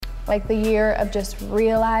like the year of just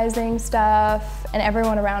realizing stuff, and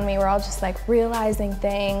everyone around me were all just like realizing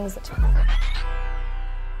things.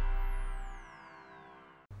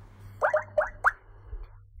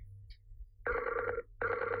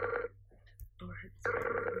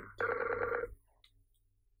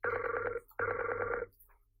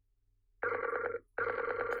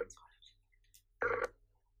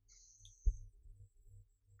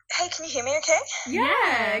 Hey, can you hear me okay?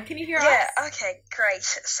 Yeah. Can you hear us? Yeah, okay, great.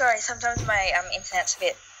 Sorry, sometimes my internet's a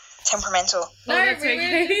bit temperamental. No, that's we were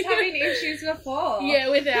okay. just having issues before. Yeah,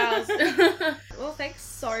 with ours. Well, thanks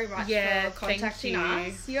so much Yeah, for thank contacting you.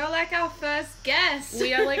 us. You're like our first guest.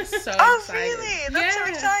 We are like so Oh, excited. really? That's so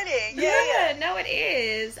Yeah. exciting. Yeah, no, it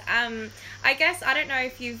is. I guess I don't know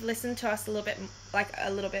if you've listened to us a little bit,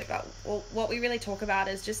 but what we really talk about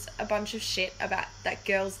is just a bunch of shit about that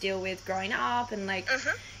girls deal with growing up, and like,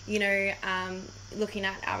 you know, looking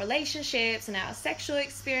at our relationships and our sexual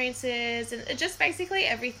experiences, and just basically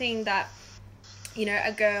everything that, you know,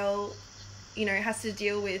 a girl, you know, has to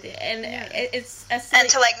deal with, and it's a silly... And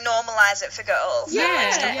to like normalize it for girls. Yeah,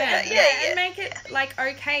 and stuff like yeah. that. and make it like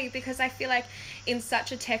okay, because I feel like in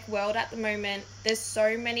such a tech world at the moment, there's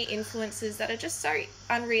so many influences that are just so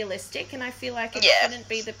unrealistic, and I feel like it shouldn't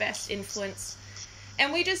be the best influence.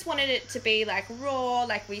 And we just wanted it to be like raw,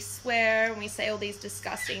 like we swear and we say all these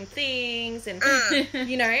disgusting things, and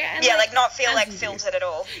you know, and like not feel like you do. filtered at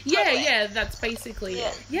all. Yeah, Totally. yeah, that's basically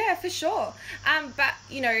it. yeah, for sure. But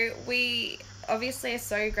you know, we obviously are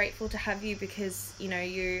so grateful to have you, because you know,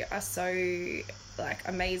 you are so like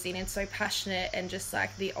amazing and so passionate, and just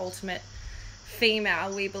like the ultimate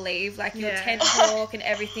female, we believe, like your TED talk and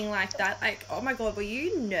everything like that. Like, oh my god, were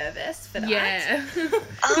you nervous for that? Yeah.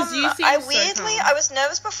 Because you seem I so weirdly, calm. I was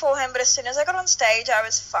nervous beforehand, but as soon as I got on stage, I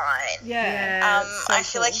was fine. Yeah. so I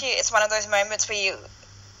feel cool. like it's one of those moments where you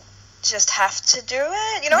just have to do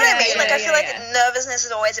it. You know what I mean? Like, I feel like nervousness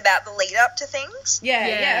is always about the lead up to things. Yeah,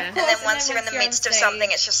 Yeah. of course. And then once you're in the on midst of stage- something,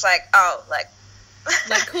 it's just like, oh, like...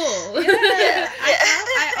 like cool.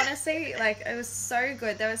 I honestly, like, it was so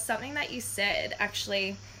good. There was something that you said,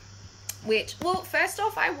 actually, which, well, first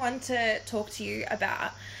off, I want to talk to you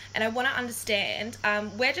about, and I want to understand,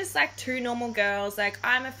 we're just, like, two normal girls. Like,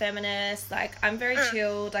 I'm a feminist, like, I'm very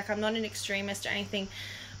chilled, like, I'm not an extremist or anything,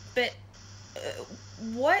 but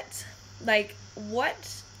why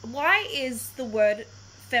is the word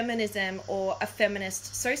feminism or a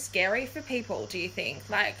feminist so scary for people, do you think?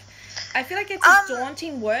 Like, I feel like it's a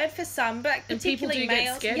daunting word for some, but And people particularly do get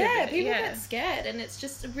males. scared of yeah, it, people yeah. get scared, and it's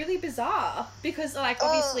just really bizarre because, like,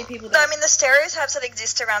 obviously people. No, I mean the stereotypes that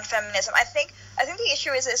exist around feminism. I think the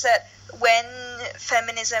issue is that when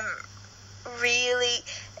feminism really,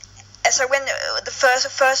 so when the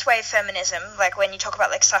first wave feminism, like when you talk about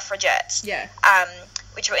like suffragettes,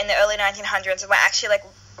 which were in the early 1900s, and were actually like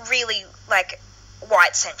really like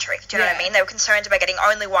white centric. Do you know what I mean? They were concerned about getting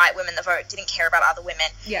only white women the vote, didn't care about other women.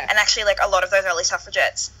 Yeah. And actually, like a lot of those early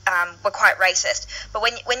suffragettes were quite racist. But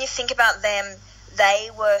when you think about them,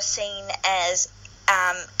 they were seen as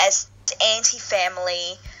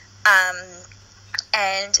anti-family,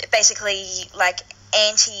 and basically like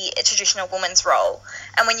anti-traditional woman's role.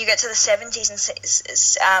 And when you get to the 70s and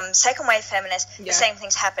second wave feminists, the same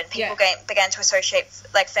things happened. People began to associate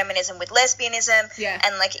like feminism with lesbianism,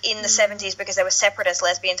 and like in the 70s, because there were separatist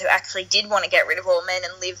lesbians who actually did want to get rid of all men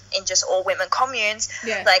and live in just all women communes,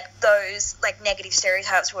 like those like negative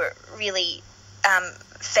stereotypes were really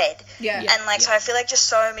fed. And like so I feel like just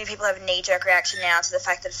so many people have a knee-jerk reaction now to the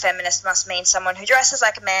fact that feminist must mean someone who dresses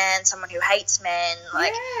like a man, someone who hates men,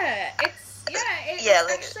 like it's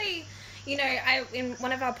actually, you know, I in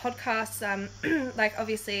one of our podcasts, like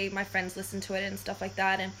obviously my friends listen to it and stuff like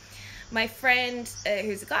that, and my friend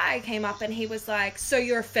who's a guy came up and he was like, so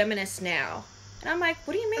you're a feminist now? And I'm like,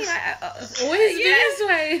 what do you mean? Always been this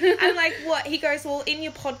way. I'm like, what? He goes, well, in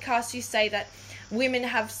your podcast you say that women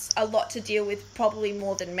have a lot to deal with, probably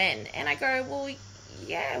more than men. And I go, well,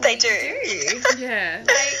 yeah, they do. Yeah.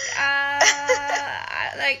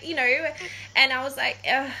 Like, you know, and I was like,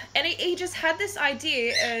 and he just had this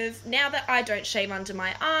idea of, now that I don't shave under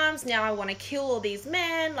my arms, now I want to kill all these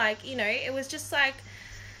men. Like, you know, it was just like,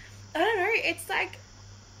 I don't know, it's like,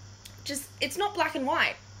 just, it's not black and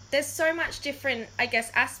white. There's so much different, I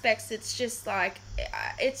guess, aspects. It's just like,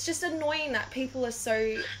 it's just annoying that people are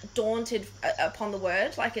so daunted upon the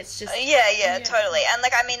word. Like, it's just... Yeah, totally. And,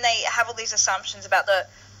 like, I mean, they have all these assumptions about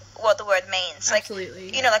what the word means. Like,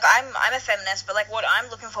 absolutely. You know, like, I'm a feminist, but, like, what I'm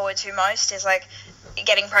looking forward to most is, like,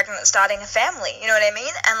 getting pregnant and starting a family. You know what I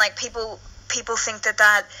mean? And, like, people think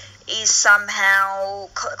that is somehow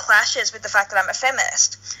clashes with the fact that I'm a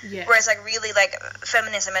feminist. Yeah. Whereas, like, really, like,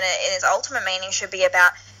 feminism in its ultimate meaning should be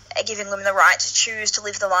about giving women the right to choose to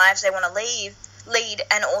live the lives they want to lead,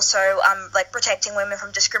 and also like protecting women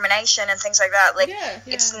from discrimination and things like that. Like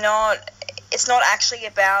it's not actually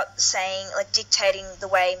about saying, like, dictating the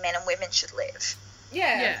way men and women should live.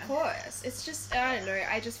 Yeah, of course. It's just, I don't know,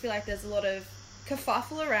 I just feel like there's a lot of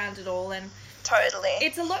kerfuffle around it all, and totally,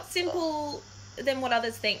 it's a lot simple than what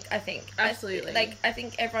others think, I think. Absolutely. I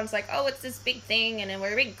think everyone's like, oh, it's this big thing, and then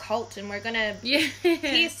we're a big cult, and we're gonna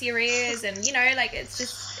pierce your ears, and, you know, like, it's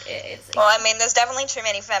just, well, I mean, there's definitely too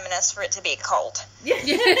many feminists for it to be a cult. Yeah.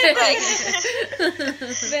 Like,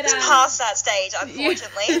 But, it's past that stage,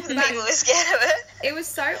 unfortunately. People are scared of it. It was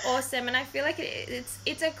so awesome, and I feel like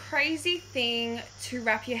it's a crazy thing to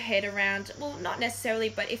wrap your head around. Well, not necessarily,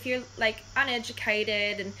 but if you're, like,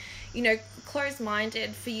 uneducated and, you know,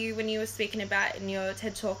 closed-minded, for you, when you were speaking about in your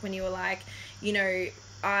TED Talk, when you were like, you know,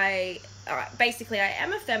 basically I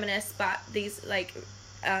am a feminist, but these, like,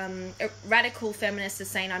 radical feminists are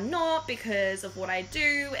saying I'm not because of what I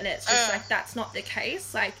do, and it's just like, that's not the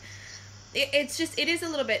case. Like, it is a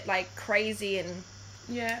little bit, like, crazy, and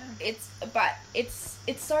it's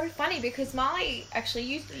so funny because Marley, actually,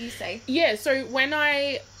 you say. Yeah, so when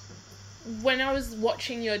I was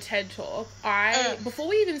watching your TED Talk, before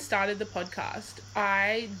we even started the podcast,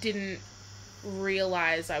 I didn't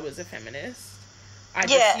realize I was a feminist. I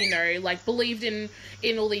just, you know, like, believed in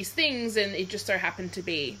all these things, and it just so happened to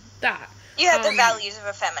be that. You have the values of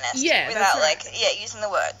a feminist. Yeah, without, right. like, using the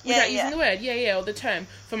word. Without using the word, or the term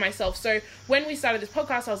for myself. So when we started this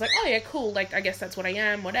podcast, I was like, oh, yeah, cool, like, I guess that's what I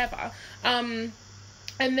am, whatever. And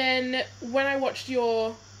then when I watched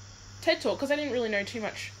your TED Talk, because I didn't really know too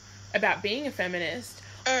much about being a feminist,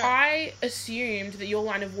 I assumed that your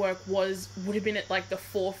line of work would have been at, like, the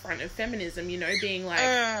forefront of feminism, you know, being, like,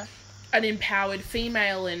 an empowered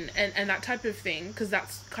female and that type of thing, because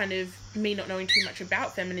that's kind of me not knowing too much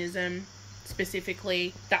about feminism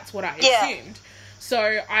specifically. That's what I assumed.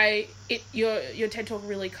 So your TED Talk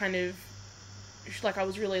really kind of, like, I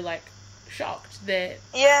was really, like, shocked that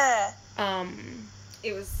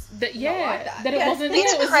it was that like that. That it wasn't.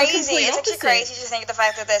 It's it was crazy. It's actually crazy to think of the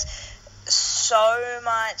fact that there's so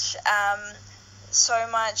much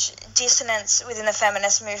dissonance within the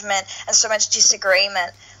feminist movement and so much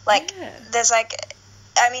disagreement. Like, there's, like,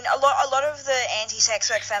 I mean, a lot of the anti-sex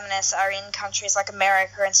work feminists are in countries like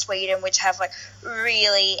America and Sweden, which have, like,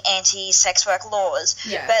 really anti-sex work laws.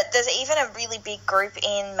 Yeah. But there's even a really big group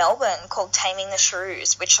in Melbourne called Taming the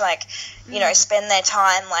Shrews, which, like, you know, spend their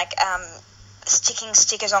time, like, sticking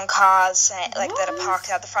stickers on cars, like, that are parked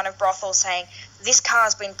out the front of brothels saying, this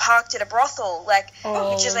car's been parked at a brothel, like,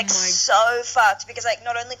 which is, like, so fucked, because, like,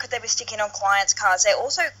 not only could they be sticking on clients' cars, they're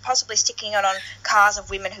also possibly sticking it on cars of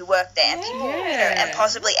women who work there, and people, you know, and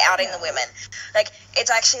possibly outing the women. Like,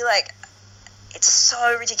 it's actually, like, it's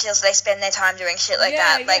so ridiculous they spend their time doing shit like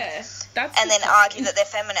that, like, and then argue that they're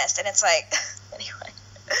feminist, and it's like, anyway.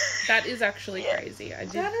 That is actually crazy.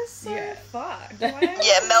 That is so fucked.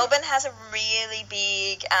 Melbourne has a really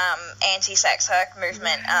big anti-sex work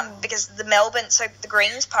movement, because the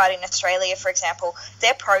Greens Party in Australia, for example,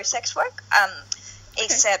 they're pro-sex work,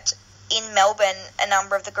 except in Melbourne, a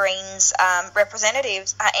number of the Greens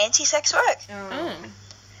representatives are anti-sex work.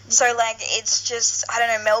 So, like, it's just, I don't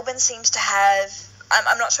know, Melbourne seems to have,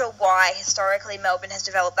 I'm not sure why historically Melbourne has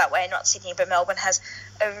developed that way, not Sydney, but Melbourne has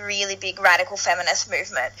a really big radical feminist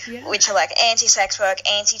movement, which are, like, anti-sex work,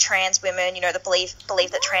 anti-trans women, you know, that believe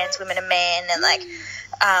that trans women are men, and, like,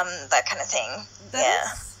 that kind of thing.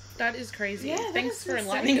 That is crazy. Yeah, Thanks for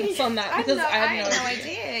enlightening us on that, because I had no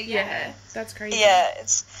idea. Yeah, that's crazy. Yeah,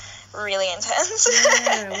 it's really intense.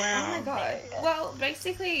 Yeah, wow. Oh my god. Well,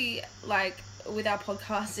 basically, like, with our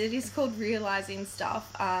podcast, it is called Realising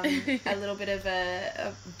Stuff. A little bit of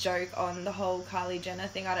a joke on the whole Kylie Jenner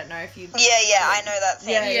thing. I don't know if you... I know that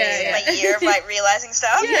thing. Like, year of, like, realising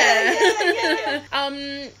stuff.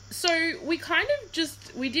 So we kind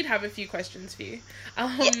of we did have a few questions for you.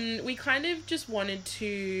 We kind of just wanted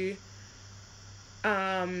to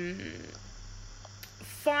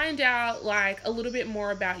find out, like, a little bit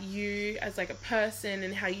more about you as, like, a person,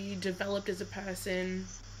 and how you developed as a person.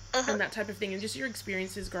 And that type of thing, and just your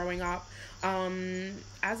experiences growing up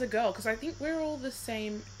as a girl, because I think we're all the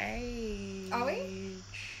same age. Are we?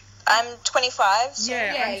 I'm 25. So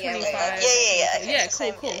I'm 25. Yeah,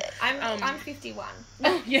 cool. I'm 51.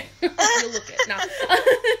 Oh, yeah. You'll look it. No.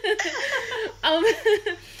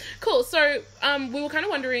 Cool. So, we were kind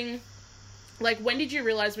of wondering, like, when did you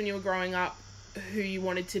realize when you were growing up who you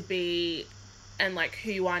wanted to be, and, like,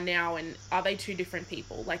 who you are now, and are they two different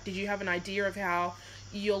people? Like, did you have an idea of how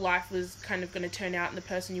your life was kind of going to turn out and the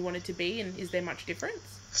person you wanted to be, and is there much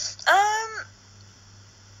difference?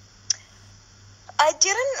 I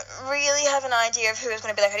didn't really have an idea of who I was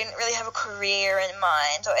going to be like. I didn't really have a career in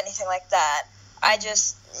mind or anything like that. I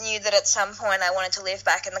just knew that at some point I wanted to live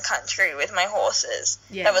back in the country with my horses.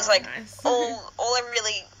 Yeah, that was like nice. all I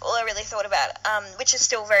really thought about, which is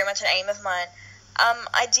still very much an aim of mine.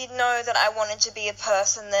 I did know that I wanted to be a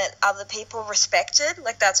person that other people respected.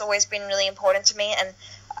 Like, that's always been really important to me, and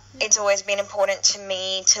it's always been important to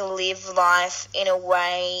me to live life in a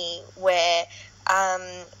way where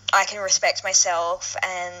I can respect myself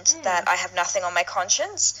and that I have nothing on my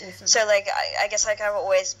conscience. Awesome. So, like, I guess, like, I've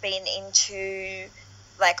always been into,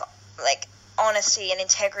 like honesty and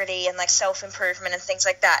integrity and, like, self-improvement and things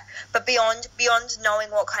like that. But beyond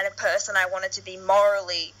knowing what kind of person I wanted to be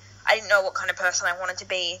morally, I didn't know what kind of person I wanted to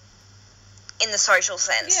be in the social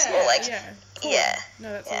sense. Yeah, or, like, Cool. yeah.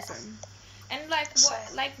 No, that's awesome. And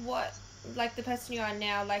what the person you are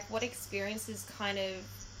now, like, what experiences kind of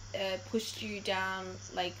pushed you down,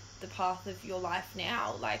 like, the path of your life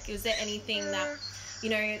now? Like, is there anything that,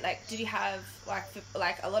 you know, like, did you have,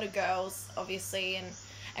 like a lot of girls, obviously,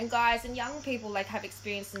 and guys and young people, like, have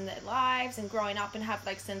experience in their lives and growing up and have,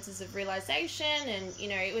 like, senses of realization, and, you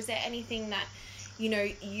know, was there anything that, you know,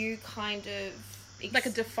 you kind of... Like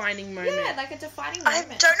a defining moment. Yeah, like a defining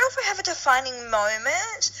moment. I don't know if I have a defining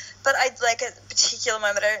moment, but like a particular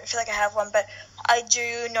moment. I don't feel like I have one, but I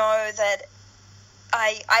do know that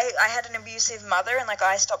I had an abusive mother, and, like,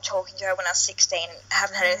 I stopped talking to her when I was 16. I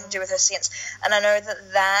haven't had anything to do with her since. And I know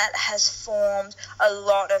that has formed a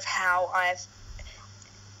lot of how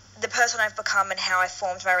the person I've become and how I've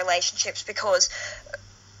formed my relationships, because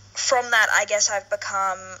from that, I guess I've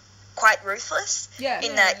become quite ruthless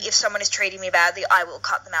that if someone is treating me badly, I will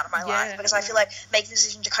cut them out of my life, because I feel like making the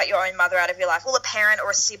decision to cut your own mother out of your life, well, a parent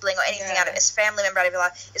or a sibling or anything out of a family member out of your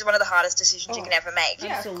life, is one of the hardest decisions you can ever make.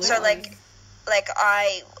 Absolutely. So, like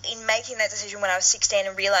I, in making that decision when I was 16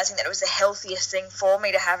 and realizing that it was the healthiest thing for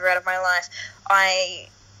me to have her out of my life, I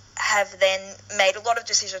have then made a lot of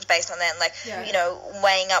decisions based on that, like, you know,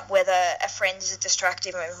 weighing up whether a friend is a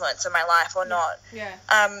destructive influence in my life or not.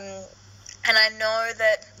 And I know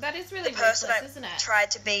that is really the person ruthless, isn't I it? tried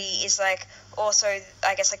to be is, like, also,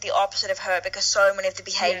 I guess, like, the opposite of her, because so many of the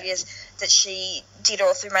behaviours that she did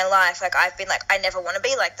all through my life, like, I've been like, I never want to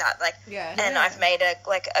be like that, like, and I've made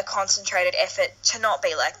a concentrated effort to not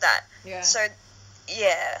be like that. So,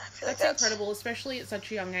 yeah, I feel that's like that's incredible, especially at such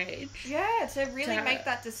a young age. Yeah, to really make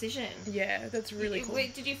that decision. Yeah, that's really cool.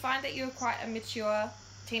 Did you find that you were quite a mature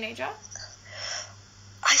teenager?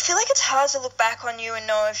 I feel like it's hard to look back on you and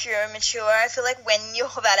know if you're mature. I feel like when you're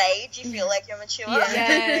that age, you feel like you're mature.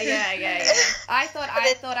 Yeah. I thought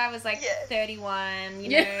I was like 31,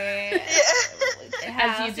 you know,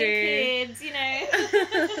 as you do, kids, you know. Yeah,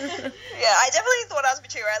 I definitely thought I was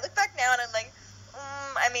mature. I look back now and I'm like,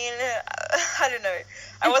 I mean, I don't know.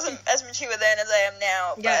 I wasn't as mature then as I am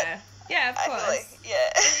now. But yeah, of course. I feel like,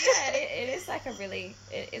 it is like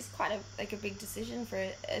it's quite a big decision for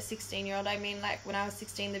a 16-year-old. I mean, like, when I was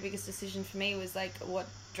 16, the biggest decision for me was, like, what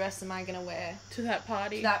dress am I gonna wear to that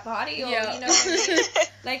party, or you know what I mean?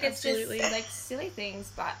 Like, it's Absolutely. just like silly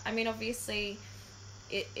things, but I mean, obviously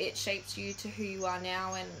it shapes you to who you are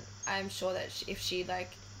now, and I'm sure that if she,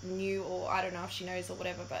 like, knew, or I don't know if she knows or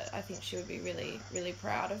whatever, but I think she would be really, really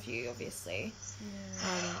proud of you, obviously.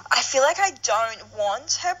 I feel like I don't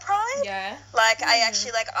want her pride. Like, I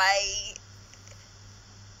actually, like,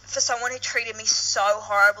 for someone who treated me so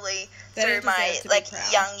horribly through my, like,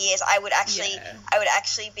 young years, I would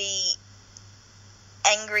actually be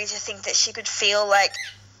angry to think that she could feel like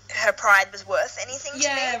her pride was worth anything to me.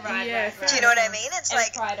 Right. Do you know what I mean? It's and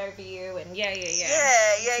like pride over you, and yeah.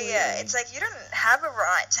 It's like, you don't have a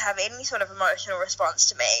right to have any sort of emotional response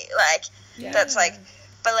to me. Like, that's like,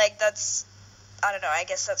 but, like, that's, I don't know. I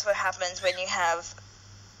guess that's what happens when you have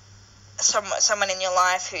someone in your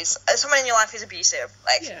life who's abusive.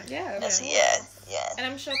 Like, And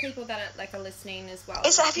I'm sure people that are listening as well.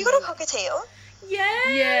 Have you got a cockatiel?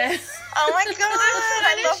 Yes. Oh my god,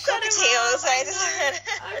 I love cockatiels.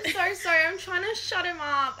 I'm so sorry. I'm trying to shut him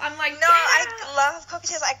up. I'm like, no, I love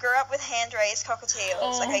cockatiels. I grew up with hand-raised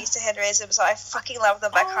cockatiels. Like, I used to hand-raise them, so I fucking love them.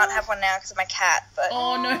 But I can't have one now because of my cat. But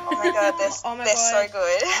oh my god, they're so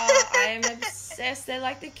good. I am obsessed. They're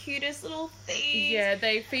like the cutest little things. Yeah,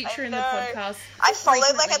 they feature in the podcast. I follow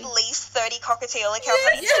like at least 30 cockatiel accounts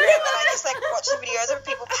on Instagram, and I just, like, watch the videos of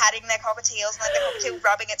people patting their cockatiels and, like, the cockatiel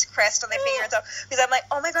rubbing its crest on their finger and stuff. Because I'm like,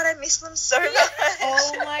 oh my god, I miss them so much.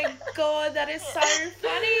 Oh my god, that is so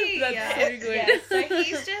funny. That's so good. Yeah, so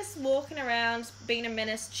he's just walking around being a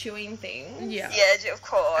menace, chewing things. Yeah, of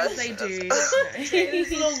course. As they do.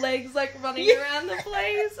 His little legs, like, running around the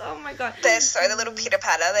place. Oh my god. The little pitter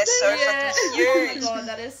patter, they're so fucking cute. Oh my god,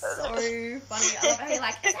 that is so funny. I love how you're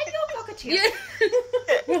like, is that your cockatoo? Yeah.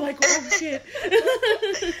 We're like, oh shit.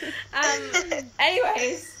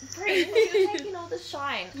 Anyways, Bryn, you're taking all the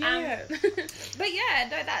shine. Yeah. But yeah,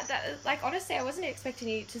 no, that like honestly, I wasn't expecting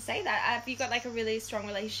you to say that. Have you got like a really strong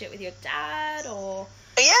relationship with your dad, or?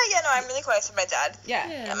 Yeah, no, I'm really close with my dad.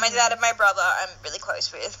 Yeah. My dad and my brother I'm really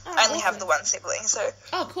close with. I only have the one sibling, so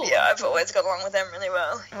oh, cool. yeah, I've always got along with them really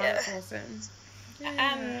well. Oh, yeah. that's awesome.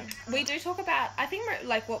 Yeah. We do talk about, I think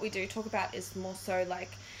like what we do talk about is more so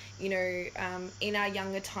like, you know, in our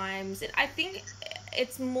younger times. And I think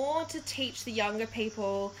it's more to teach the younger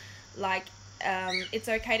people, like, it's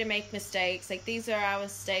okay to make mistakes. Like, these are our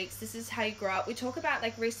mistakes. This is how you grow up. We talk about,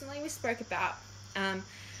 like, recently we spoke about,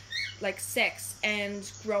 like, sex and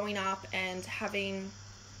growing up and having,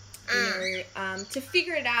 you know, to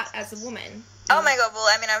figure it out as a woman. Oh my god, well,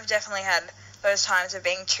 I mean, I've definitely had those times of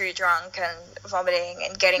being too drunk and vomiting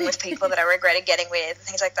and getting with people that I regretted getting with and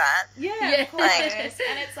things like that. Yeah, of course.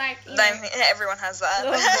 And it's like, you know, everyone has that.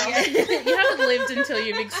 You haven't lived until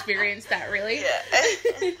you've experienced that, really.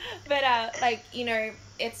 Yeah. But like, you know,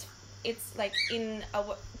 it's like in a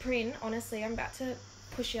Bryn, honestly, I'm about to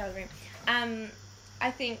push you out of the room.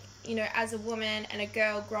 I think, you know, as a woman and a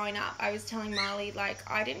girl growing up, I was telling Marley, like,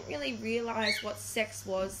 I didn't really realize what sex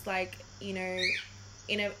was, like, you know,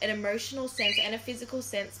 in an emotional sense and a physical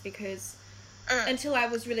sense, because until I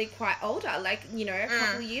was really quite older, like, you know, a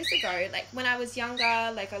couple of years ago, like when I was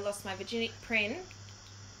younger, like I lost my virginity. Bryn,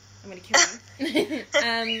 I'm gonna kill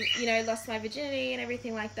him. You know, lost my virginity and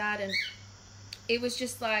everything like that, and it was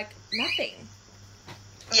just like nothing.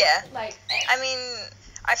 Yeah. Like, I mean,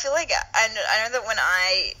 I feel like I know that when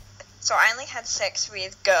I only had sex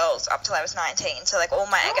with girls up till I was 19. So like all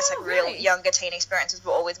my, I guess, like real younger teen experiences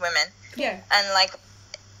were all with women. Yeah. And like,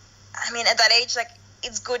 I mean, at that age, like,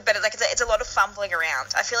 it's good, but like it's a lot of fumbling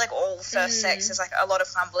around. I feel like all first sex is like a lot of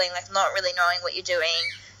fumbling, like not really knowing what you're doing.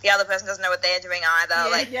 The other person doesn't know what they're doing either.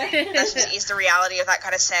 That's just is the reality of that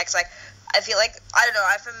kind of sex. Like, I feel like, I don't know,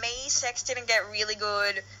 for me, sex didn't get really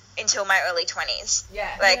good until my early 20s. Yeah.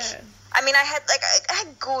 Like, I mean, I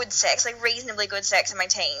had good sex, like reasonably good sex in my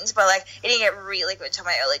teens, but like it didn't get really good till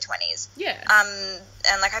my early 20s. Yeah.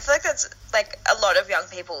 And like I feel like that's like a lot of young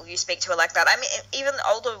people you speak to are like that. I mean, even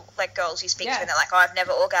older like girls you speak to and they're like, oh, I've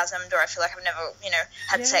never orgasmed, or I feel like I've never, you know,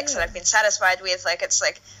 had sex that I've been satisfied with. Like, it's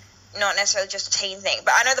like not necessarily just a teen thing.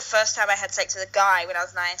 But I know the first time I had sex with a guy when I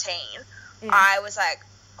was 19, I was like,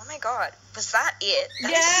 oh my god, was that it?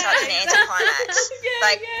 That's such an anticlimax.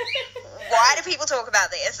 Why do people talk about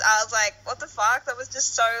this? I was like, what the fuck? That was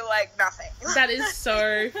just so, like, nothing. That is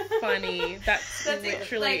so funny. That's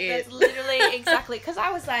literally it. That's literally exactly. Because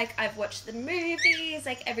I was like, I've watched the movies,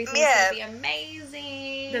 like, everything's going to be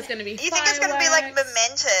amazing. There's going to be You think it's going to be, like,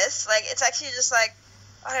 momentous. Like, it's actually just, like,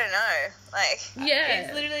 I don't know. Like,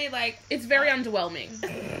 it's literally, like... It's very underwhelming.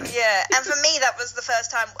 Yeah, and for me, that was the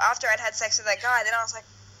first time after I'd had sex with that guy, then I was like,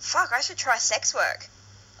 fuck, I should try sex work.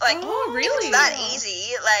 Like, oh, really? It's that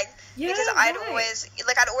easy, like, because I'd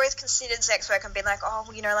always considered sex work and been like,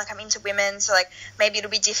 oh, you know, like, I'm into women, so, like, maybe it'll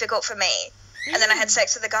be difficult for me. And then I had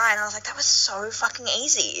sex with a guy, and I was like, that was so fucking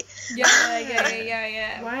easy.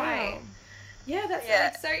 Yeah. Wow. Right. Yeah, that's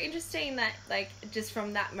like, so interesting that, like, just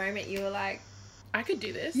from that moment, you were like... I could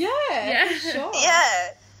do this. Yeah, sure. Yeah.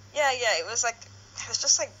 It was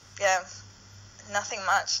just like, nothing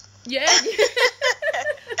much. Yeah.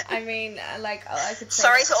 I mean, like, I could say...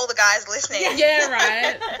 Sorry to all the guys listening. Yeah,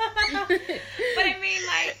 right. But I mean,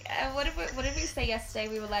 like, what did we say yesterday?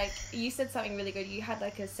 We were like, you said something really good. You had,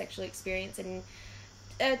 like, a sexual experience, and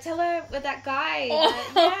tell her with that guy.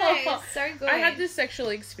 Yeah, it's so good. I had this sexual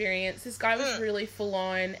experience. This guy was really full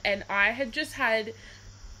on, and I had just had...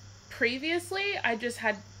 Previously, I just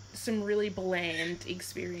had some really bland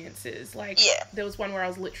experiences. Like, there was one where I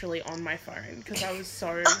was literally on my phone because I was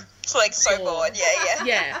so... like, so bored.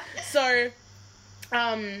 Yeah. So,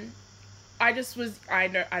 I just was... I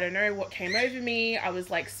don't know what came over me. I was,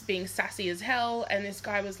 like, being sassy as hell, and this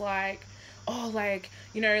guy was like, oh, like,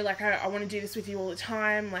 you know, like, I want to do this with you all the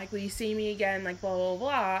time. Like, will you see me again? Like, blah, blah,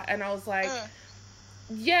 blah. And I was like,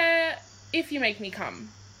 yeah, if you make me come.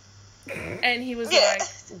 And he was like,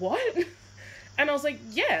 what? And I was like,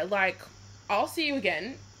 yeah, like, I'll see you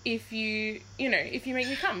again if you make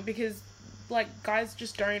me come, because, like, guys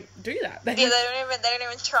just don't do that. They don't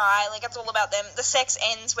even try. Like, it's all about them. The sex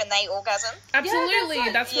ends when they orgasm. Absolutely,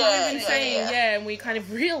 that's what we've been saying. Yeah, and we kind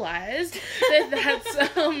of realized that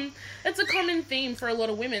that's a common theme for a lot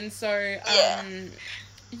of women. So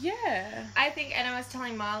yeah, I think, and I was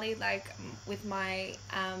telling Marley, like, with my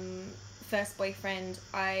first boyfriend,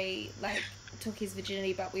 I, like, took his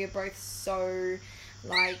virginity, but we were both so,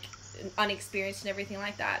 like, unexperienced and everything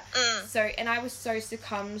like that. So, and I was so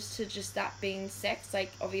succumbed to just that being sex.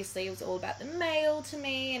 Like, obviously, it was all about the male to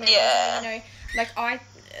me, and you know, like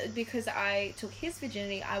because I took his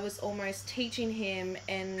virginity, I was almost teaching him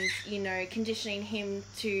and, you know, conditioning him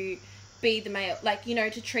to be the male, like, you know,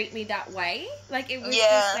 to treat me that way. Like, it was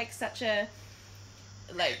just like such a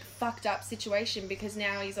like fucked up situation, because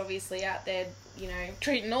now he's obviously out there, you know,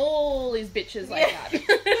 treating all his bitches like that.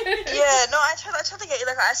 Yeah, no, I totally get you.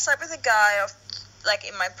 Like, I slept with a guy like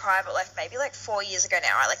in my private life maybe like 4 years ago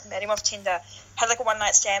now. I like met him off Tinder, had like a one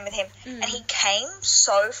night stand with him, and he came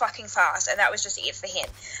so fucking fast, and that was just it for him.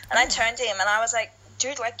 And I turned to him and I was like,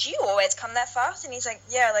 dude, like, do you always come that fast? And he's like,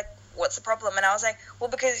 yeah, like, what's the problem? And I was like, well,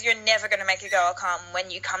 because you're never going to make a girl come when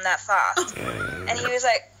you come that fast. And he was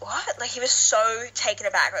like, what? Like, he was so taken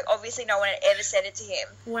aback. Like, obviously no one had ever said it to him.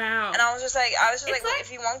 Wow. And I was just like, look,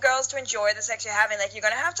 if you want girls to enjoy the sex you're having, like, you're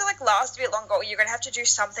going to have to, like, last a bit longer, or you're going to have to do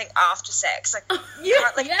something after sex. Like, he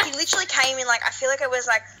literally came in, like, I feel like it was,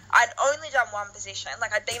 like, I'd only done one position.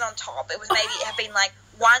 Like, I'd been on top. It had been, like,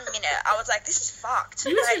 1 minute. I was like, this is fucked.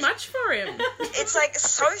 You were like, too much for him. It's, like,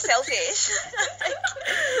 so selfish.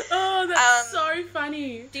 Oh, that's so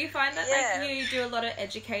funny. Do you find that, like, you do a lot of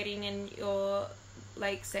educating in your,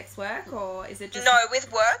 like, sex work, or is it just... No,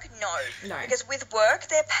 with work, no. Because with work,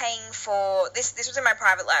 they're paying for... This was in my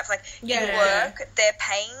private life. Like, in work, they're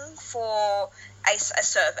paying for a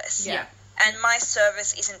service. Yeah. And my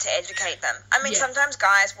service isn't to educate them. I mean, sometimes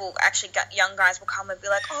young guys will come and be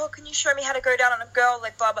like, oh, can you show me how to go down on a girl,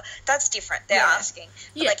 like, blah, blah. That's different. They're asking.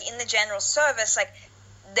 But, like, in the general service, like,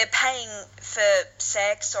 they're paying for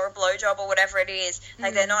sex or a blowjob or whatever it is.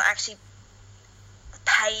 Like, they're not actually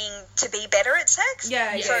paying to be better at sex.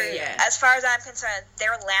 As far as I'm concerned,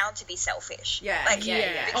 they're allowed to be selfish.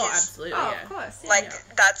 Because, oh, absolutely. Oh, of course. Like,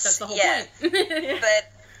 that's the whole point.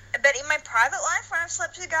 But in my private life, when I've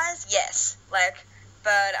slept with guys, yes. Like,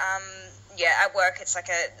 but, at work, it's like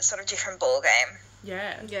a sort of different ball game.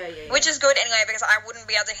 Yeah. Which is good anyway, because I wouldn't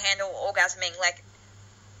be able to handle orgasming, like,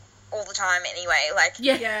 all the time anyway. Like,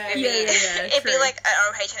 it'd be like an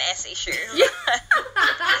OH&S issue.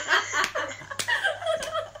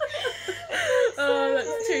 Oh,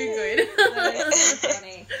 that's too good. That's so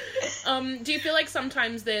funny. Do you feel like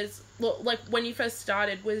sometimes there's, like, when you first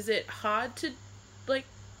started, was it hard to, like,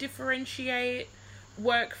 differentiate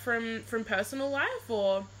work from personal life,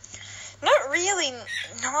 or? Not really,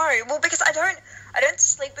 no. Well, because I don't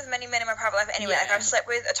sleep with many men in my private life anyway. Like, I've slept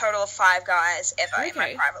with a total of 5 guys ever in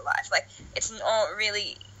my private life. Like, it's not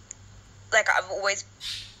really, like, I've always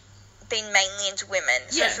been mainly into women.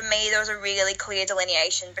 So for me, there was a really clear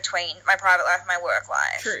delineation between my private life and my work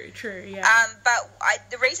life. True, yeah. But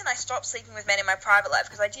the reason I stopped sleeping with men in my private life,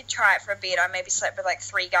 because I did try it for a bit. I maybe slept with, like,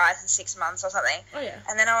 3 guys in 6 months or something. Oh, yeah.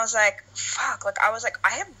 And then I was like, fuck. Like, I was like, I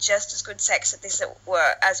have just as good sex at this at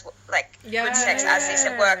work as, like, good sex as this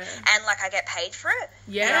at work. And, like, I get paid for it.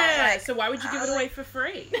 Yeah. Like, so why would you give it away for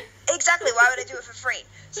free? Exactly. Why would I do it for free?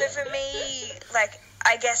 So for me, like,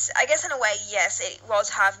 I guess in a way, yes, it was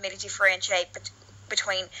hard for me to differentiate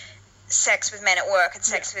between sex with men at work and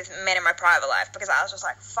sex with men in my private life, because I was just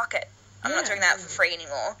like, fuck it. I'm not doing that for free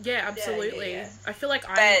anymore. Yeah, absolutely. I feel like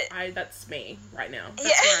I that's me right now. That's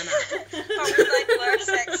where I'm at. But with, like,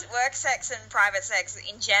 work sex and private sex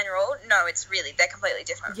in general, no, they're completely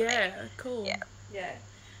different for me. Cool. Yeah.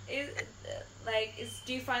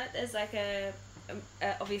 Do you find that there's, like,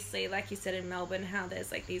 obviously, like you said in Melbourne, how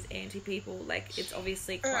there's, like, these anti-people, like, it's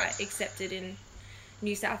obviously quite accepted in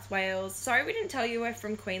New South Wales. Sorry we didn't tell you we're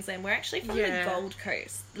from Queensland. We're actually from the Gold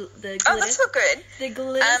Coast. The glitter, that's so good. The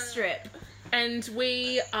glitter strip. And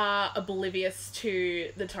we are oblivious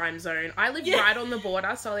to the time zone. I live right on the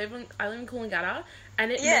border, so I live in Coolangatta,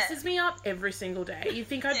 and it messes me up every single day. You'd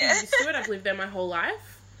think I'd be used to it. I've lived there my whole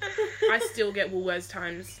life. I still get Woolworths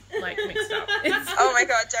times, like, mixed up. Oh my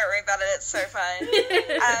god, don't worry about it, it's so fun.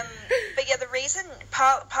 But yeah, the reason,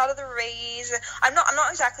 part of the reason, I'm not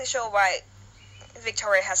exactly sure why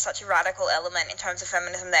Victoria has such a radical element in terms of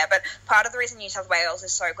feminism there, but part of the reason New South Wales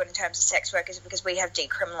is so good in terms of sex work is because we have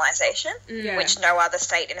decriminalisation, which no other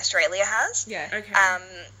state in Australia has.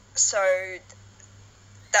 So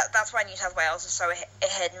that's why New South Wales is so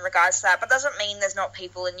ahead in regards to that. But doesn't mean there's not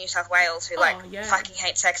people in New South Wales who fucking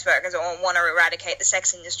hate sex workers or want to eradicate the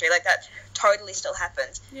sex industry. Like, that totally still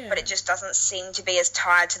happens. But it just doesn't seem to be as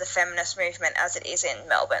tied to the feminist movement as it is in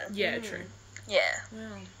Melbourne. Yeah, true. Yeah.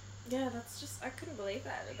 Wow. Yeah, that's just, I couldn't believe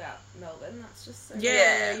that about Melbourne. That's just so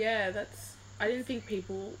that's, I didn't think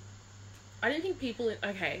people,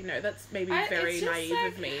 okay, no, that's maybe very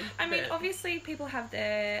naive of me. I mean, obviously people have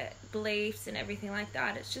their beliefs and everything like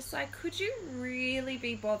that. It's just like, could you really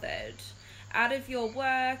be bothered? out of your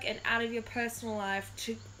work and out of your personal life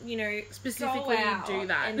to, you know, specifically go out do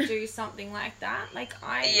that and do something like that. Like,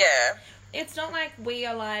 it's not like we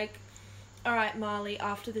are like, all right, Marley,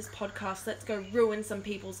 after this podcast, let's go ruin some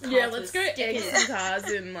people's cars. Yeah, let's go egg some cars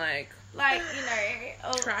and, like, you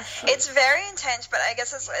know, trash. It's very intense, but I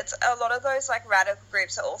guess it's a lot of those, like, radical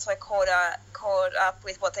groups are also caught up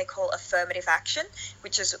with what they call affirmative action,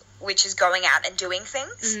 which is going out and doing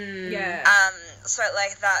things. Yeah. So,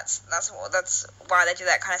 like, that's why they do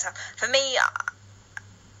that kind of stuff. For me,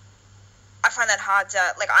 I find that hard to,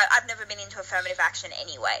 like, I've never been into affirmative action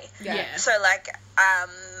anyway. Yeah. So,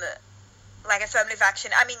 like affirmative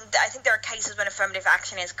action, I mean, I think there are cases when affirmative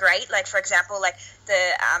action is great. Like, for example, like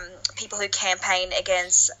the people who campaign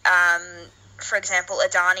against, for example,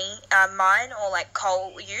 Adani mine or like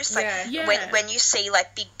coal use. Like when you see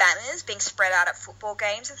like big banners being spread out at football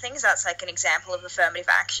games and things, that's like an example of affirmative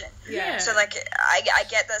action. Yeah. So like I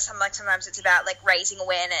get that sometimes it's about like raising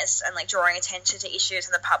awareness and like drawing attention to issues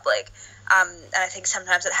in the public. And I think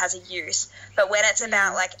sometimes it has a use. But when it's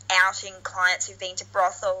about like outing clients who've been to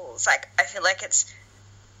brothels, like I feel like it's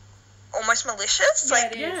almost malicious. Yeah,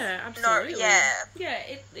 like, it is. Absolutely.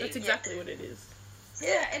 That's exactly what it is.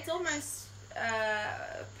 Yeah, it's almost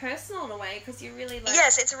personal in a way because you really like.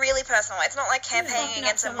 Yes, it's really personal. It's not like campaigning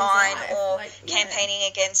against a mine or like, campaigning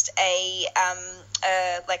against a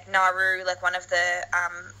like Nauru, like one of the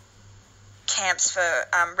camps for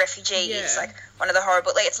refugees, like one of the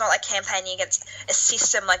horrible. Like it's not like campaigning against a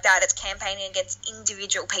system like that. It's campaigning against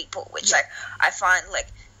individual people, which like I find like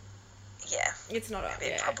it's not a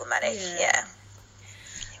bit problematic. Yeah.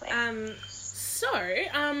 Anyway. So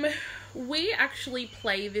we actually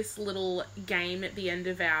play this little game at the end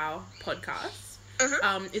of our podcast.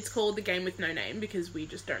 Mm-hmm. It's called The Game with No Name because we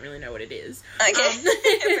just don't really know what it is.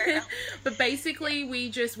 Okay. But basically we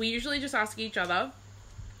usually just ask each other,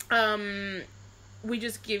 we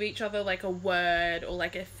just give each other like a word or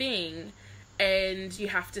like a thing and you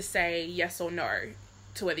have to say yes or no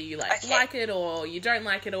to whether you like it or you don't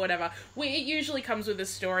like it or whatever. It usually comes with a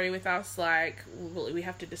story with us, like we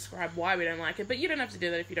have to describe why we don't like it, but you don't have to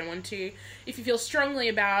do that if you don't want to. If you feel strongly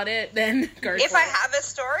about it, then go for it. If I have a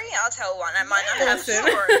story, I'll tell one. I might not have a story.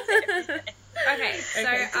 Okay,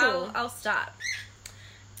 so cool. I'll start.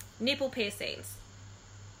 Nipple piercings.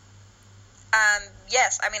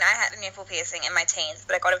 Yes, I mean, I had a nipple piercing in my teens,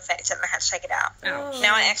 but I got infected and I had to take it out. Oh.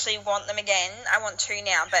 Now I actually want them again. I want 2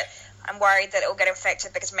 now, but I'm worried that it will get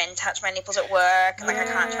infected because men touch my nipples at work. Like, I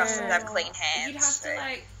can't trust them to have clean hands. You'd have to,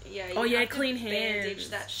 like, clean bandage hands.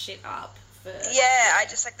 that shit up first. I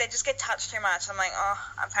just, like, they just get touched too much. I'm like,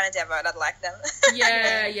 I'm kind of devoted. I'd like them.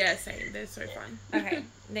 Yeah, same. They're so fun. Okay,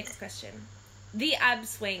 next question. The ab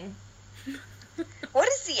swing. What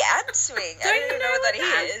is the ab swing? I don't even know what that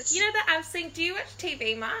is. You know the ab swing? Do you watch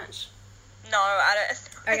TV much? No, I don't.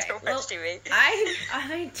 Okay, I don't watch TV.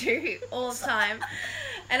 I do all the time,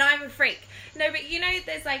 and I'm a freak. No, but you know,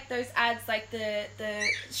 there's like those ads, like the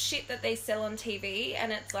shit that they sell on TV,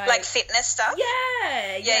 and it's like fitness stuff.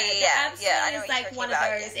 Yeah. The ab swing I know is what you're like one talking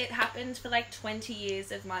of about, those. It happened for like 20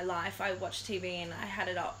 years of my life. I watched TV and I had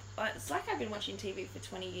it up. It's like I've been watching TV for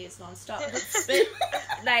 20 years non-stop. But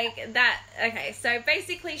like that. Okay, so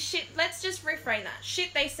basically, shit. Let's just reframe that.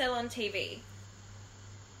 Shit they sell on TV.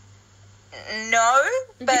 No,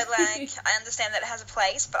 but like I understand that it has a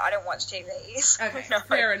place, but I don't watch TVs. Okay, no.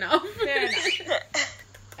 Fair enough.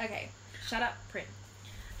 Okay, shut up, Prim.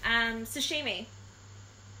 Sashimi.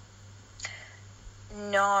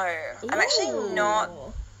 No, I'm actually not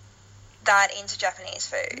that into Japanese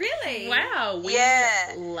food. Really? Wow. We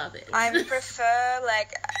love it. I prefer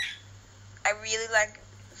I really like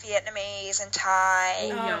Vietnamese and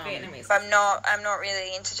Thai. Vietnamese. But I'm not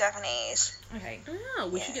really into Japanese. Okay. Oh,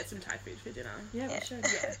 we should get some Thai food for dinner. Yeah, we should.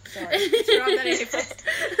 Yeah. Sorry. Throw that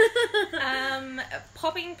in.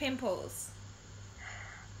 Popping pimples.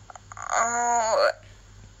 Oh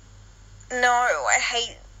no, I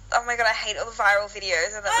hate all the viral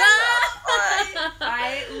videos of that stuff.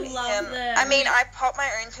 I love them. I mean, I pop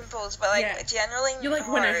my own pimples, but generally you're like,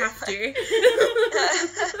 when I have to.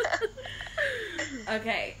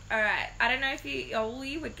 Okay, alright. I don't know if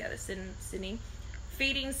you would get this in Sydney.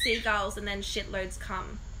 Feeding seagulls and then shitloads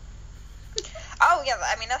come. Oh, yeah,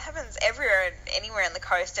 I mean, that happens everywhere, anywhere on the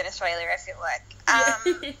coast in Australia, I feel like.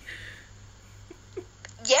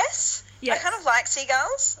 Yes. I kind of like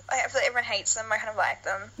seagulls. I feel like everyone hates them. I kind of like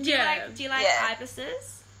them. Do you like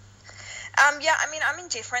ibises? Yeah, I mean, I'm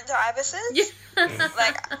indifferent to ibises. Yeah.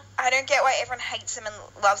 Like, I don't get why everyone hates them and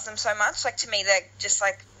loves them so much. Like, to me, they're just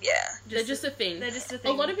like, they're just a thing. They're just a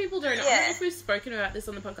thing. A lot of people don't know. I don't know if we've spoken about this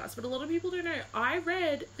on the podcast, but a lot of people don't know. I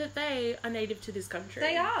read that they are native to this country.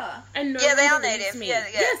 They are. And they are native. Me. Yeah.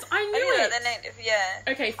 Yes, I knew it. They're native,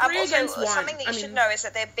 yeah. Okay, 3 against 1. Something that you should know is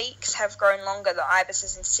that their beaks have grown longer, the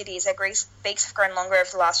ibises in cities. Their beaks have grown longer over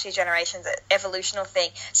the last few generations, an evolutional thing,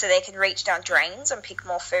 so they can reach down drains and pick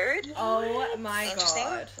more food. Oh my Interesting.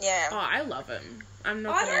 God. Yeah. Oh, I love them. I'm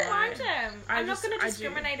not I gonna don't lie. mind them. I'm not going to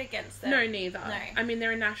discriminate against them. No, neither. No. I mean,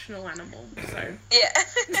 they're a national animal, so... Yeah.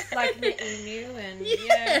 Like the emu and...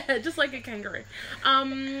 Yeah, just like a kangaroo.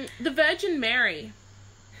 The Virgin Mary.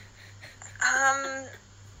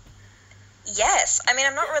 Yes. I mean,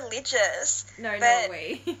 I'm not religious. No, but no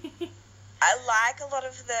way. I like a lot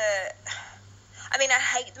of the... I mean, I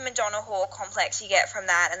hate the Madonna whore complex you get from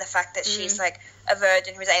that, and the fact that she's, like, a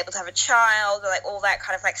virgin who's able to have a child, or, like, all that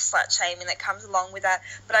kind of, like, slut-shaming that comes along with that.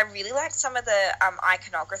 But I really liked some of the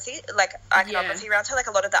iconography around her, like,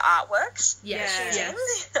 a lot of the artworks.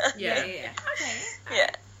 Yes. Yeah. Yeah. Okay. Yeah.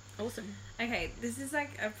 Awesome. Okay, this is, like,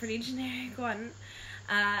 a pretty generic one.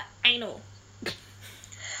 Anal.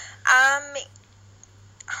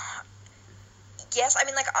 Yes, I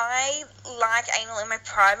mean, like, I like anal in my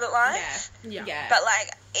private life. Yeah. But,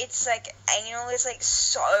 like, it's, like, anal is, like,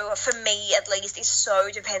 so, for me, at least, is so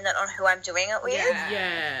dependent on who I'm doing it with.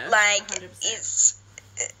 Yeah. Like, 100%. it's...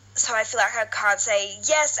 So I feel like I can't say,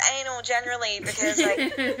 yes, anal, generally, because, like,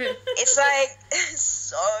 it's, like,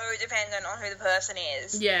 so dependent on who the person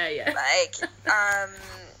is. Yeah. Like,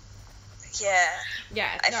 Yeah.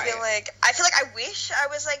 I feel like I wish I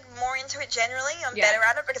was, like, more into it generally. I'm better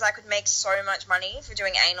at it because I could make so much money for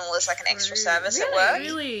doing anal as, like, an extra service at work.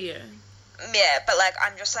 Really? Yeah, but, like,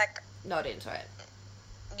 I'm just, like... Not into it.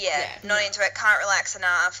 Not into it. Can't relax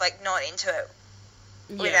enough. Like, not into it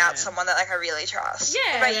without someone that, like, I really trust.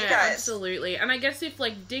 Yeah, what about you guys? Absolutely. And I guess if,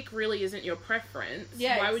 like, dick really isn't your preference,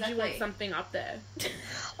 why would you want something up there?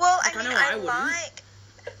 Well, like, I mean,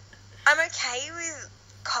 I'm okay with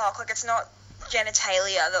cock. Like, it's not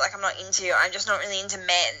genitalia that, like, I'm not into. I'm just not really into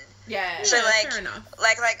men. Yeah. So, like, fair enough.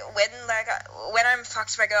 like when I'm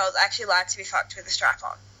fucked by girls, I actually like to be fucked with a strap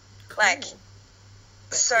on. Cool. Like,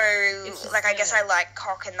 so, like, I guess I like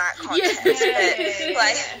cock in that context. Yeah.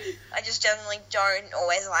 Like, I just generally don't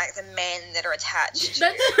always like the men that are attached.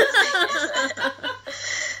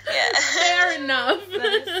 Yeah. Fair enough. That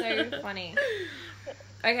is so funny.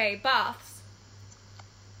 Okay, baths.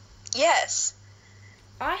 Yes.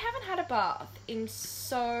 I haven't had a bath in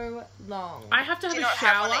so long. I have to have Do you a not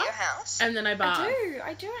shower have one at your house? and then I bath.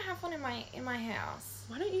 I do have one in my house.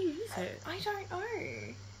 Why don't you use it? I don't know.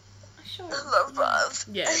 I should. I love baths.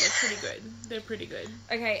 Yeah, they're pretty good.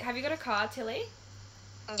 Okay, have you got a car, Tilly?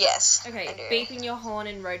 Yes. Okay, I do. beeping your horn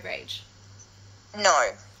in road rage. No.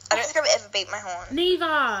 I don't think I've ever beat my horn. Neither.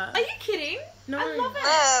 Are you kidding? No. I love it.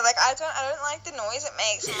 No, like, I don't like the noise it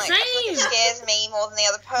makes, and, like, I feel like it Same. scares me more than the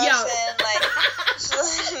other person. Like, it's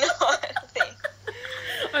just not a thing.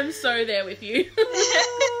 I'm so there with you.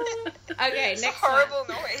 Okay, It's next a horrible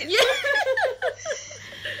one. noise. Yeah.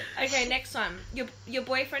 Okay, next one. Your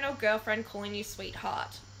boyfriend or girlfriend calling you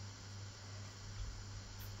sweetheart.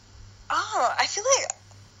 Oh, I feel like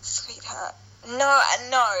sweetheart. No.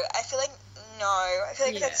 I feel like no. I feel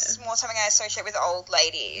like that's more something I associate with old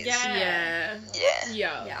ladies. Yeah.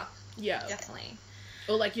 Yeah. Yeah. Definitely.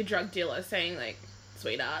 Or like your drug dealer saying like,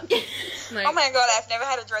 sweetheart. Like, Oh my god, I've never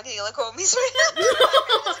had a drug dealer call me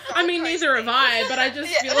sweetheart. I mean, neither have I, but I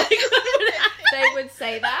just feel like They would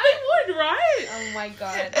say that. they would, right? Oh my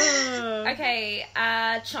god. Okay,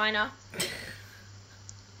 China.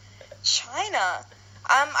 China.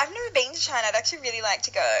 I've never been to China. I'd actually really like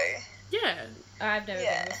to go. Yeah. I've never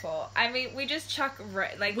been before. I mean, we just chuck We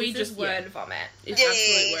this just- is word vomit. It's Yeah,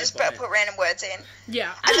 absolute you word just vomit. put random words in.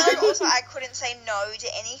 Yeah. I feel like also I couldn't say no to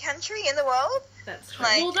any country in the world. That's true.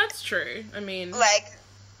 Like- Well, that's true. I mean, Like,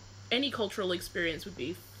 any cultural experience would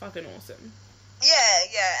be fucking awesome.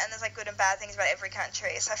 yeah, and there's like good and bad things about every country.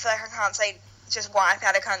 So I feel like I can't say just wipe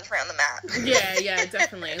out a country on the map. Yeah,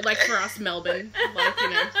 definitely. Like for us, Melbourne. Like, you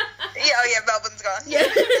know. Yeah, Melbourne's gone.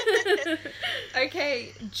 Yeah.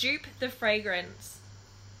 Okay, dupe the fragrance.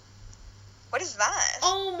 What is that?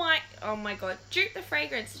 Oh my god, dupe the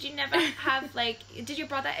fragrance. Did you never have did your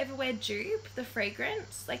brother ever wear dupe the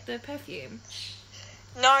fragrance, like the perfume?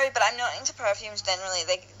 No, but I'm not into perfumes generally.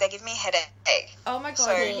 They give me a headache. Oh my god,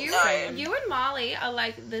 So, you and Marley are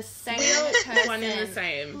like the same person. One and the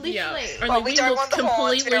same. Literally. Yeah. Only Well, we don't look want the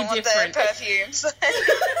horns, we completely don't want different. the perfumes.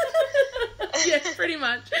 Yeah, pretty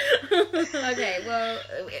much. Okay, well,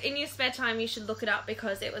 in your spare time, you should look it up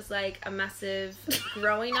because it was like a massive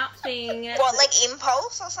growing up thing. What, like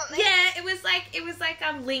Impulse or something? Yeah, it was like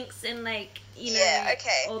links and like, you know,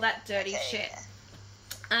 all that dirty shit.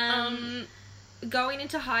 Yeah. Going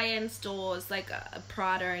into high end stores like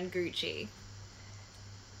Prada and Gucci.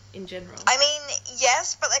 In general. I mean,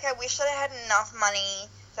 yes, but like I wish that I had enough money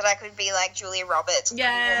that I could be like Julia Roberts.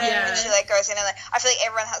 Yeah. When she like goes in and like, I feel like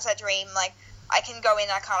everyone has that dream. Like I can go in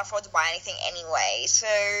and I can't afford to buy anything anyway. So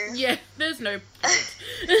yeah, there's no point.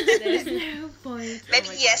 There's no point. Maybe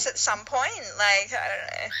yes at some point. Like I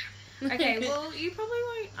don't know. Okay, well you probably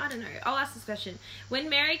won't. I don't know. I'll ask this question. When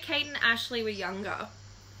Mary Kate and Ashley were younger.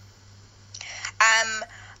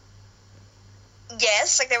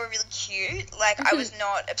 Yes, like they were really cute. Like I was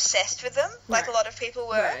not obsessed with them, like a lot of people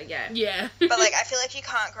were. Yeah. But like I feel like you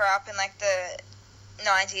can't grow up in like the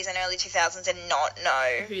 90s and early 2000s and not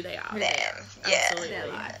know who they are. Them.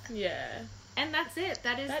 Absolutely. Yeah. And that's it.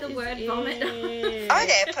 That is the word vomit.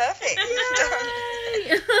 Okay, perfect.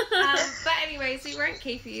 But anyways, we won't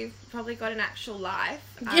keep you. You've probably got an actual life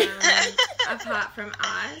apart from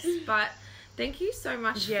us. But thank you so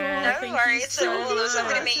much for no worries at all. It was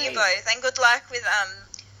lovely to meet you both. And good luck with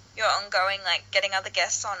your ongoing like getting other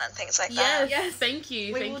guests on and things like that. Yes, thank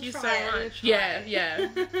you. Thank you so much. Yeah.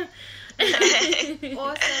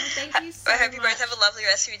 Awesome. Thank you so much. I hope you both have a lovely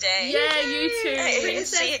rest of your day. Yeah, you too.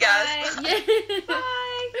 See you guys. Yeah.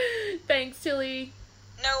 Bye. Thanks, Tilly.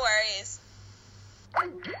 No worries.